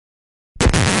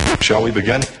Shall we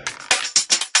begin?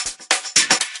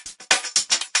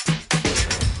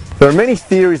 There are many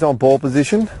theories on ball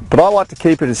position, but I like to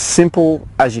keep it as simple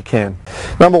as you can.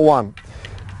 Number one,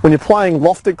 when you're playing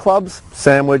lofted clubs,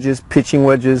 sand wedges, pitching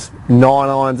wedges,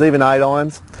 9-irons, even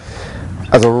 8-irons,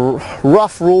 as a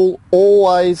rough rule,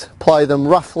 always play them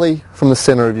roughly from the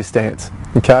centre of your stance.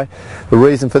 Okay? The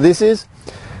reason for this is,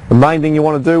 the main thing you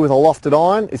want to do with a lofted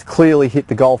iron is clearly hit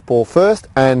the golf ball first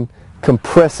and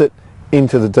compress it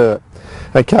into the dirt.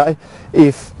 Okay?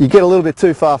 If you get a little bit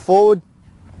too far forward,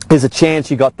 there's a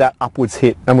chance you got that upwards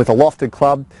hit, and with a lofted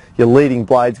club, your leading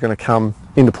blade's going to come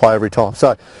into play every time.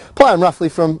 So play them roughly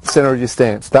from the centre of your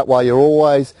stance. That way you're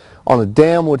always on a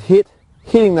downward hit,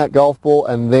 hitting that golf ball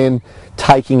and then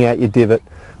taking out your divot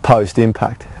post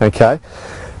impact. Okay?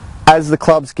 As the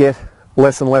clubs get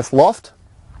less and less loft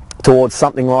towards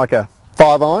something like a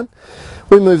 5-iron,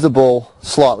 we move the ball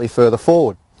slightly further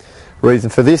forward. Reason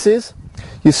for this is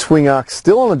your swing arc's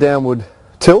still on a downward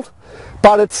tilt,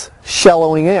 but it's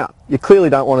shallowing out. You clearly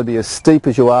don't want to be as steep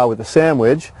as you are with a sand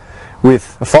wedge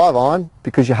with a 5-iron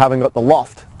because you haven't got the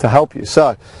loft to help you.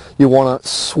 So you want to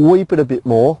sweep it a bit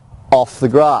more off the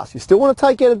grass. You still want to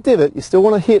take out a divot, you still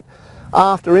want to hit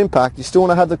after impact, you still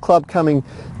want to have the club coming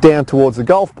down towards the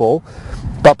golf ball,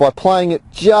 but by playing it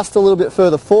just a little bit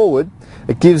further forward,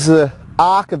 it gives the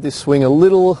arc of this swing a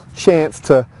little chance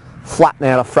to flatten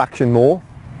out a fraction more,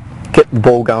 get the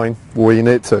ball going where you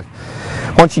need to.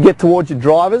 Once you get towards your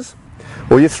drivers,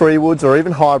 or your 3-woods, or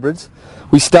even hybrids,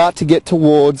 we start to get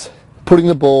towards putting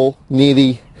the ball near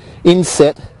the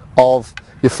inset of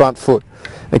your front foot.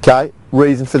 Okay?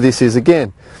 Reason for this is,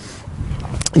 again,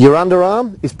 your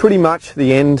underarm is pretty much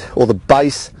the end or the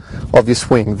base of your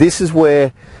swing. This is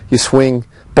where your swing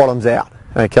bottoms out.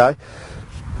 Okay?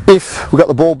 If we've got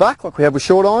the ball back like we have with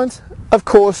short irons, of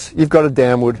course you've got a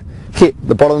downward hit.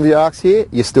 The bottom of your arc's here,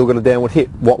 you've still got a downward hit,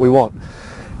 what we want.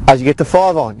 As you get to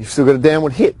 5-iron, you've still got a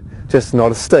downward hit, just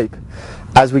not as steep.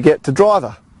 As we get to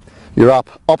driver, you're up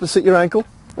opposite your ankle,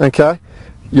 okay?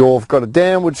 You've got a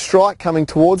downward strike coming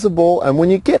towards the ball, and when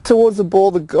you get towards the ball,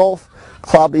 the golf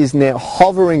club is now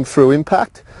hovering through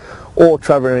impact or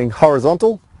travelling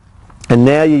horizontal, and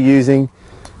now you're using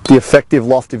the effective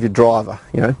loft of your driver,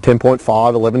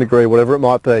 10.5, 11 degree, whatever it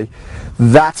might be.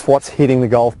 That's what's hitting the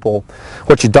golf ball.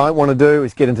 What you don't want to do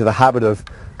is get into the habit of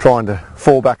trying to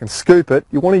fall back and scoop it.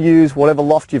 You want to use whatever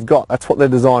loft you've got. That's what they're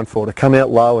designed for, to come out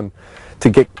low and to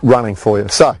get running for you.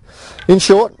 So, in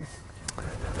short,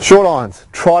 short irons,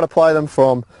 try to play them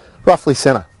from roughly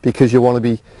centre because you want to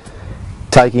be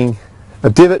taking a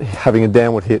divot, having a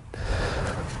downward hit.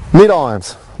 Mid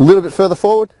irons, a little bit further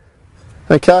forward,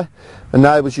 okay,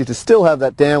 enables you to still have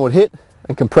that downward hit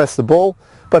and compress the ball,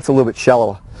 but it's a little bit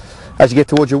shallower. As you get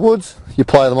towards your woods, you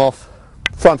play them off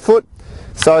front foot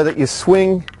so that your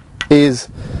swing is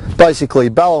basically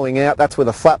bellowing out. That's where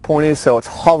the flat point is, so it's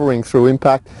hovering through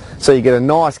impact, so you get a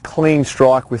nice clean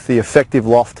strike with the effective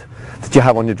loft that you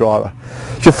have on your driver.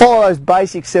 If you follow those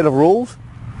basic set of rules,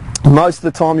 most of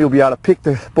the time you'll be able to pick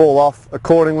the ball off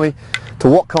accordingly to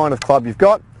what kind of club you've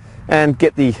got and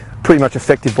get the pretty much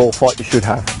effective ball flight you should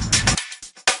have.